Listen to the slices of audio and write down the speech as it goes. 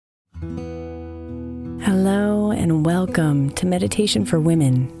Hello and welcome to Meditation for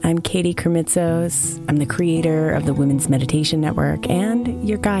Women. I'm Katie Kermitzos. I'm the creator of the Women's Meditation Network and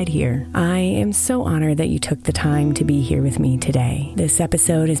your guide here. I am so honored that you took the time to be here with me today. This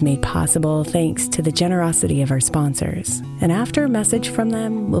episode is made possible thanks to the generosity of our sponsors. And after a message from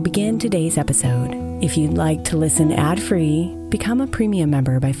them, we'll begin today's episode. If you'd like to listen ad-free, become a premium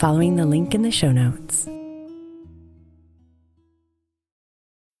member by following the link in the show notes.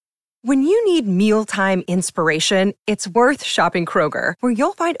 When you need mealtime inspiration, it's worth shopping Kroger, where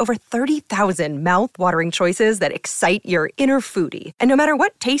you'll find over 30,000 mouth-watering choices that excite your inner foodie. And no matter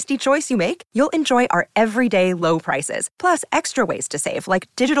what tasty choice you make, you'll enjoy our everyday low prices, plus extra ways to save, like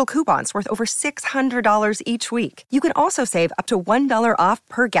digital coupons worth over $600 each week. You can also save up to $1 off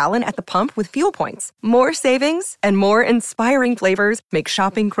per gallon at the pump with fuel points. More savings and more inspiring flavors make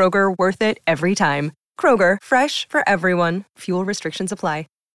shopping Kroger worth it every time. Kroger, fresh for everyone. Fuel restrictions apply.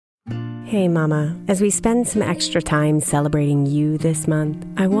 Hey Mama, as we spend some extra time celebrating you this month,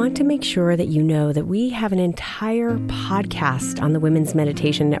 I want to make sure that you know that we have an entire podcast on the Women's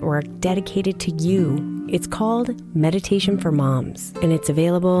Meditation Network dedicated to you. It's called Meditation for Moms, and it's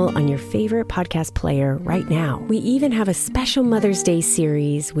available on your favorite podcast player right now. We even have a special Mother's Day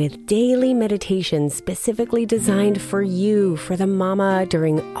series with daily meditations specifically designed for you, for the mama,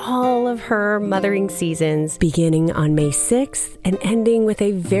 during all of her mothering seasons, beginning on May 6th and ending with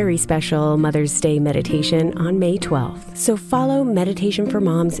a very special Mother's Day meditation on May 12th. So follow Meditation for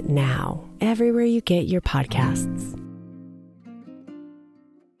Moms now, everywhere you get your podcasts.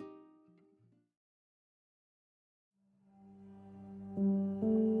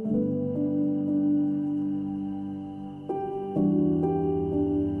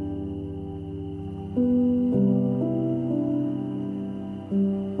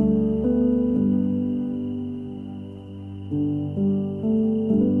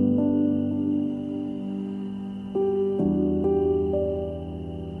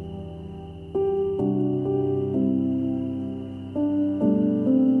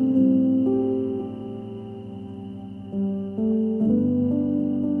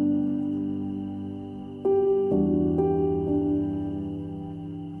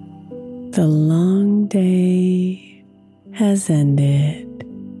 The long day has ended.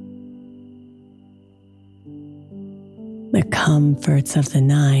 The comforts of the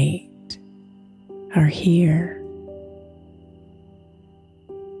night are here.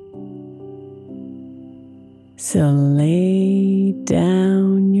 So lay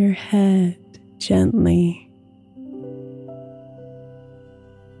down your head gently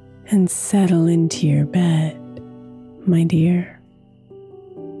and settle into your bed, my dear.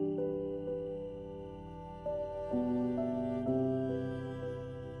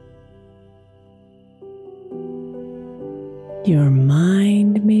 Your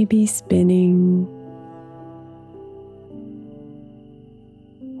mind may be spinning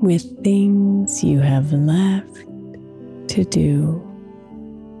with things you have left to do.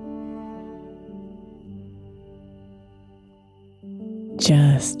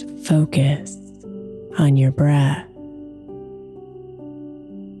 Just focus on your breath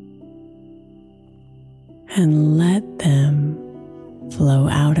and let them flow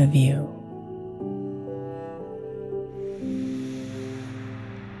out of you.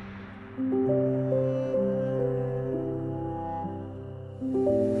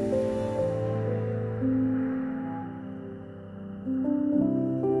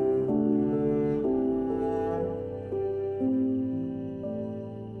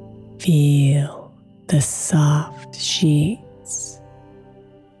 Feel the soft sheets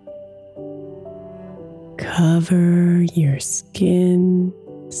cover your skin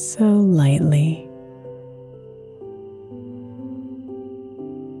so lightly.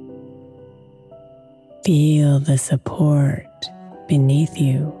 Feel the support beneath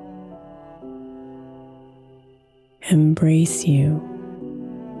you. Embrace you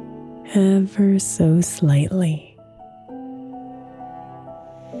ever so slightly.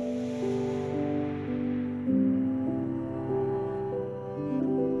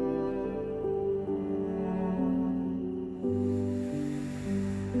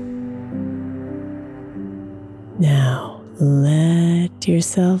 Now let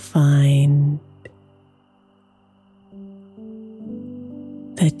yourself find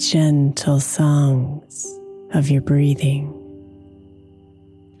the gentle songs of your breathing.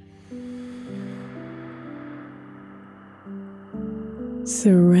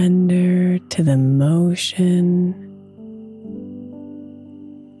 Surrender to the motion.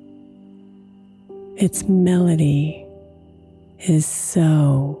 Its melody is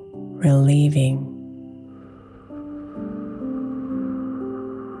so relieving.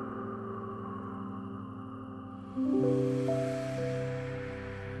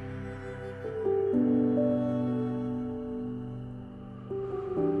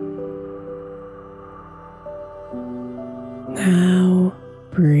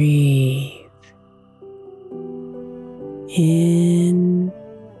 Breathe in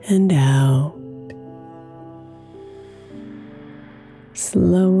and out,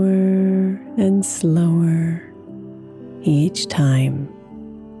 slower and slower each time.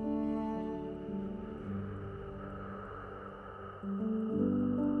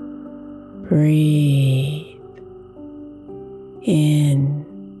 Breathe in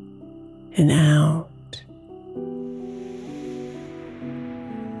and out.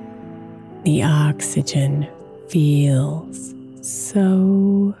 The oxygen feels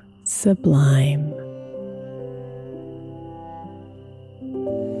so sublime.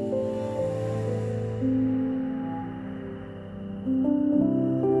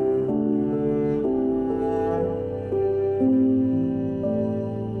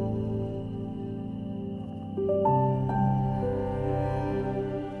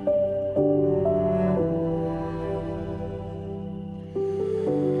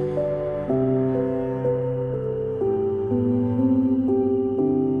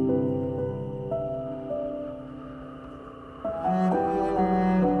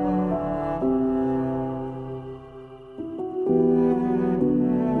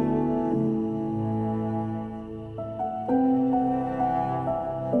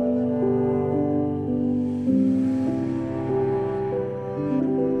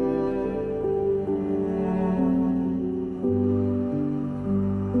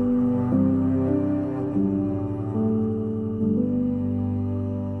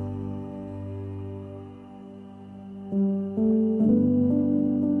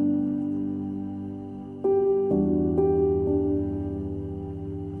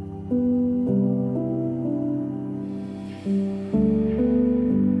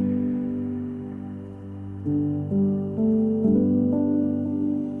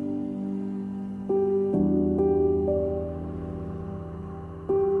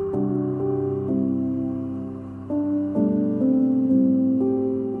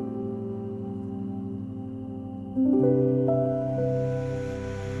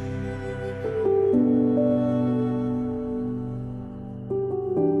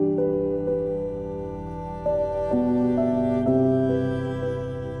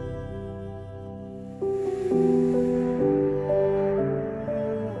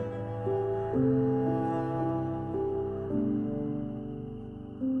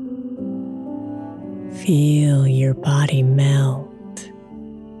 Feel your body melt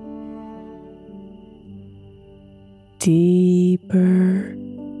deeper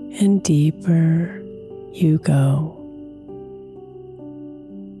and deeper you go.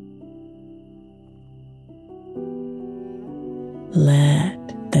 Let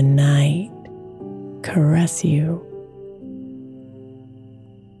the night caress you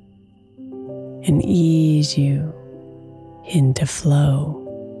and ease you into flow.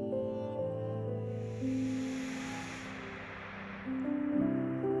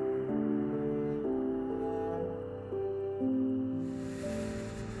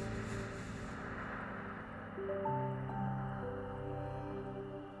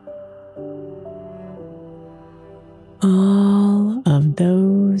 All of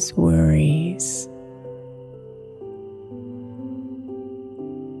those worries,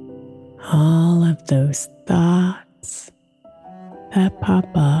 all of those thoughts that pop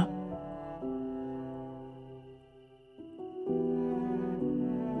up,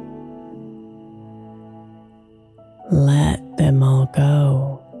 let them all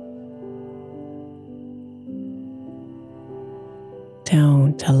go.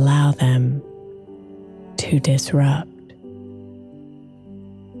 Don't allow them to disrupt.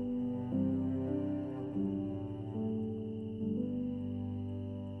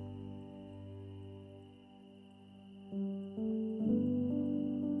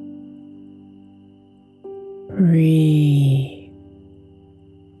 Breathe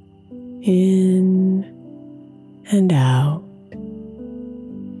in and out.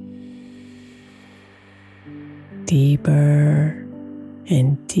 Deeper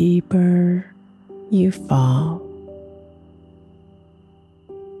and deeper you fall.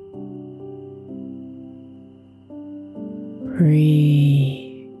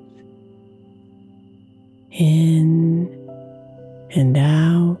 Breathe in and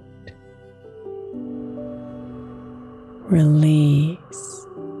out. Release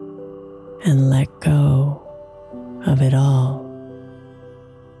and let go of it all.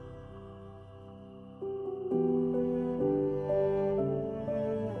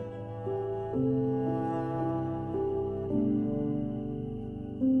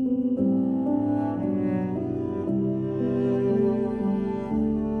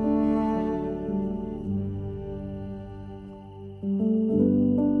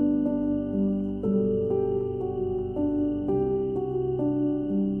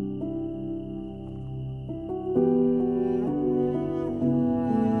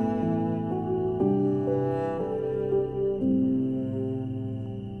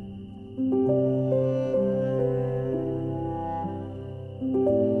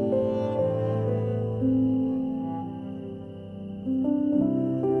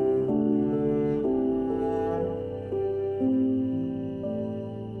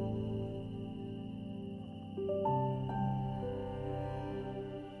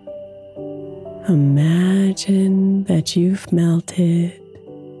 Imagine that you've melted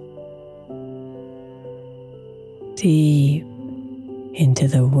deep into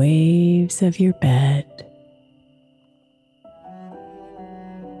the waves of your bed.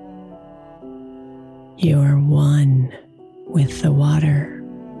 You are one with the water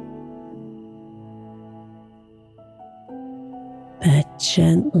that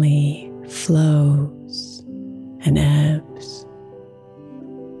gently flows and ebbs.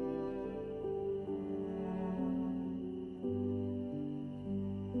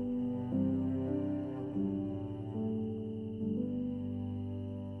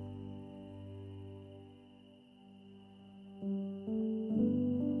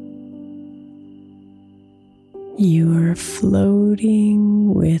 You are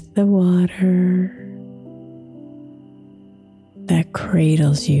floating with the water that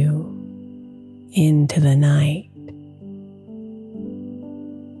cradles you into the night.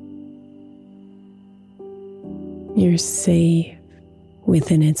 You're safe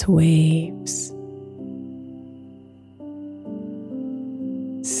within its waves.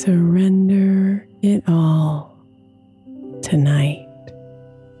 Surrender it all tonight.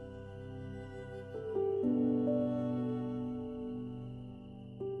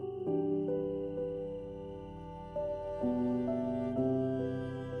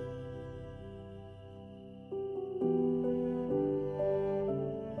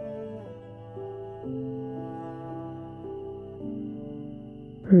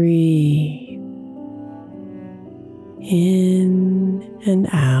 Breathe in and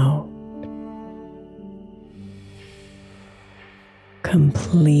out,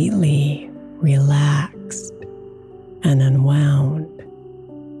 completely relaxed and unwound.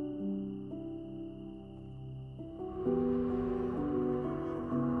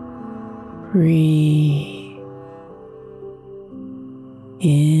 Breathe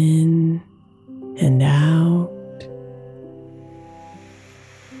in and out,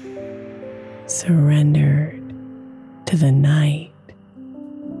 surrendered to the night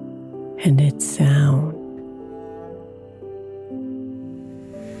and its sound.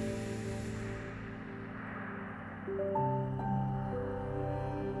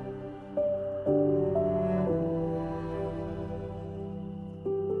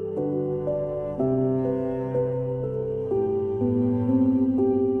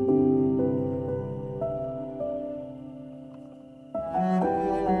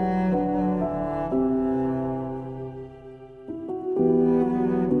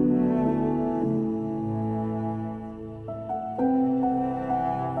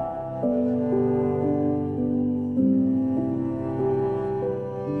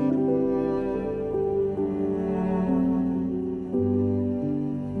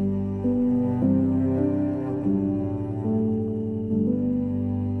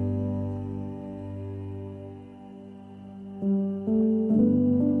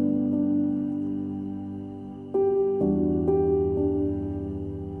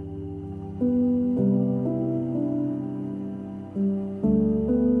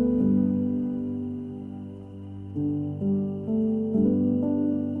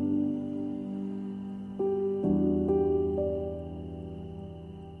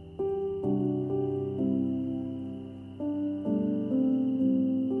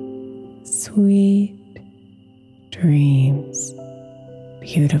 Sweet dreams,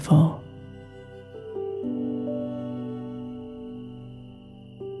 beautiful.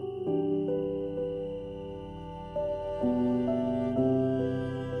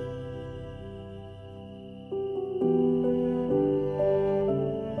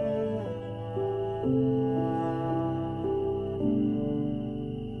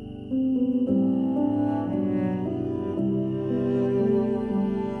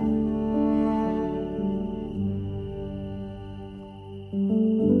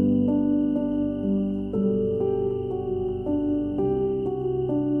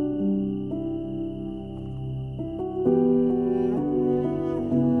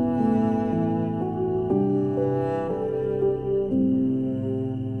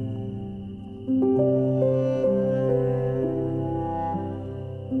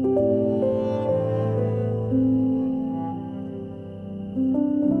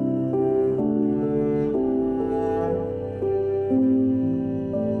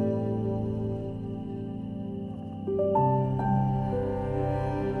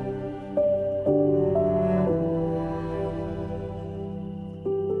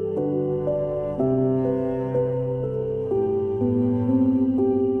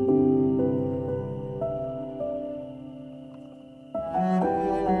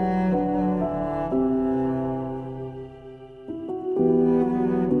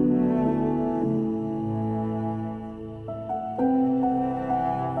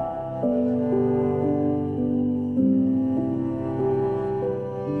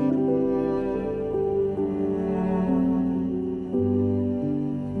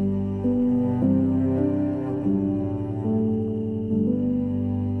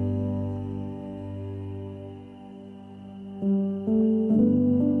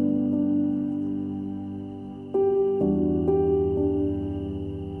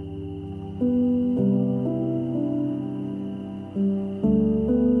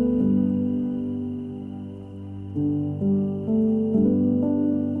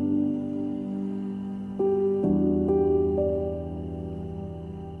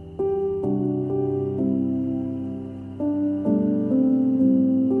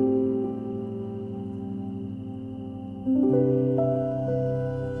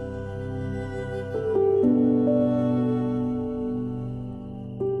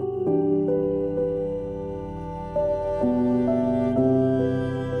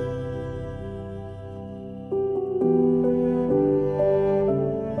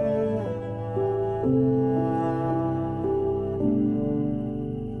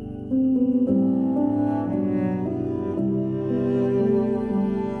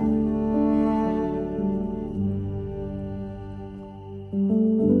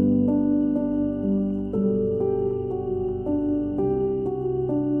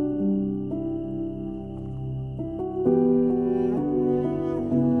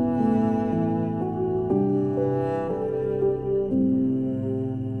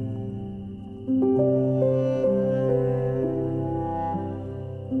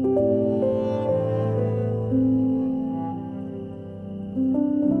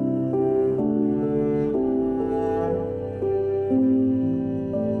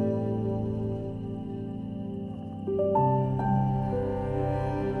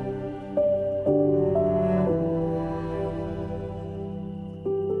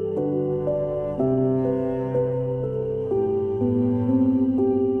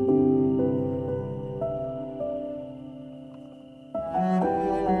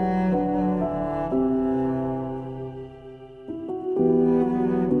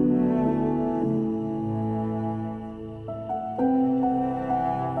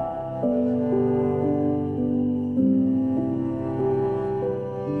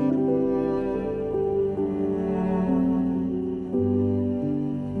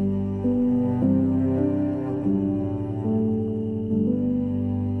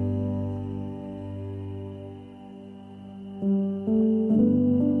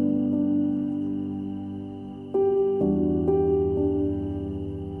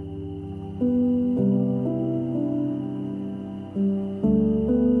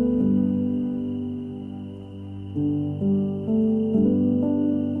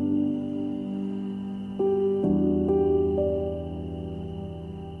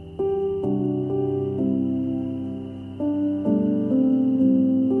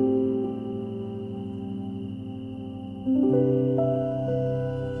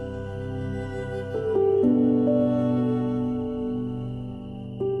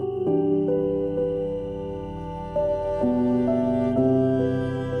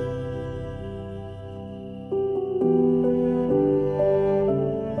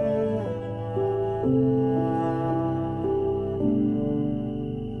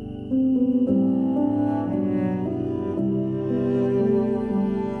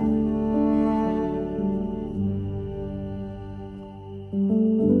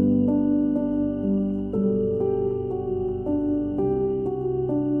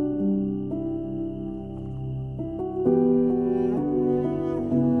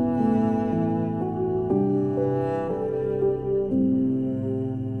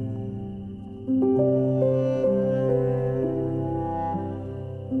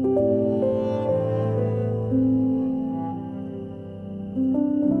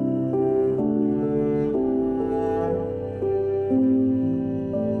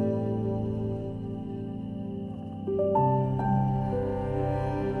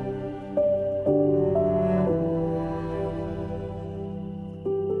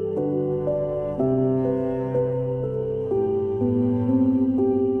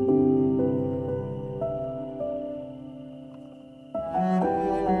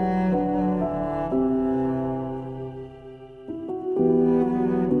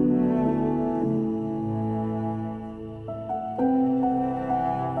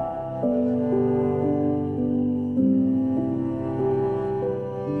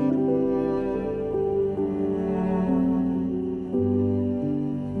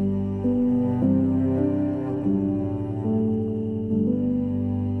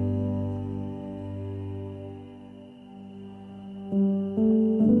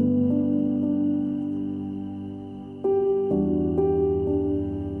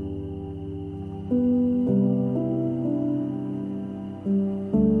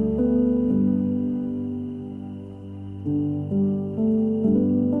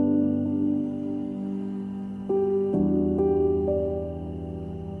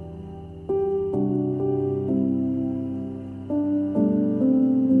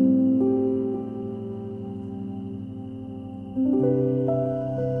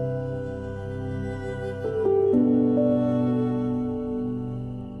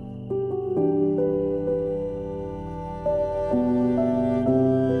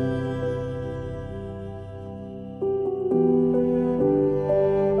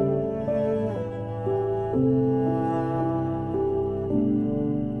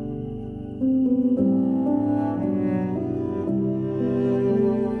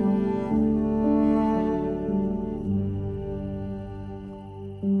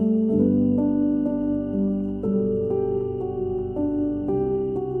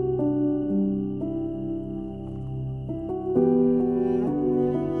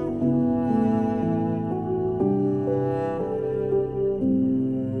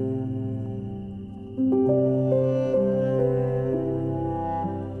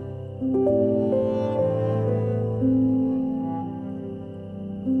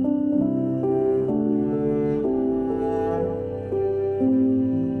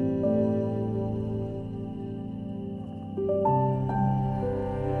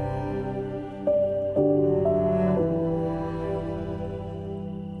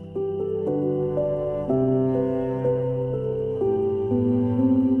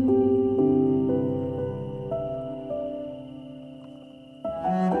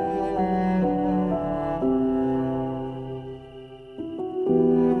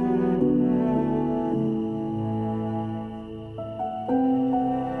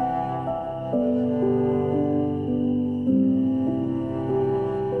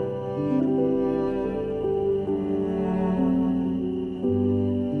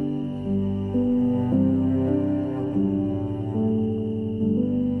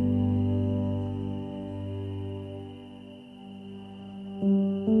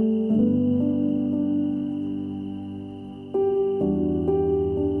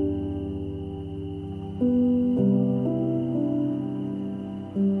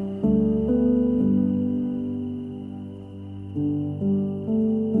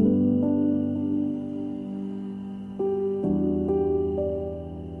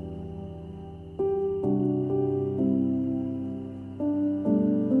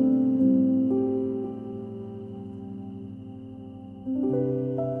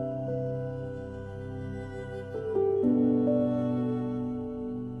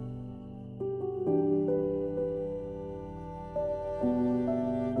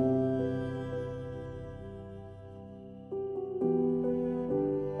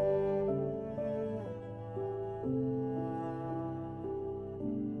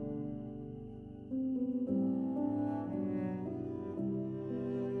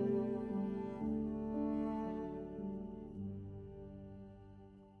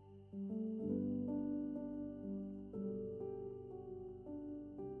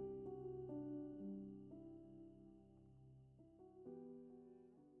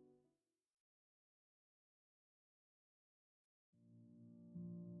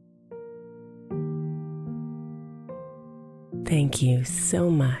 Thank you so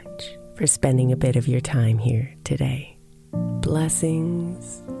much for spending a bit of your time here today.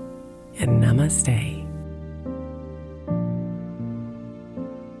 Blessings and namaste.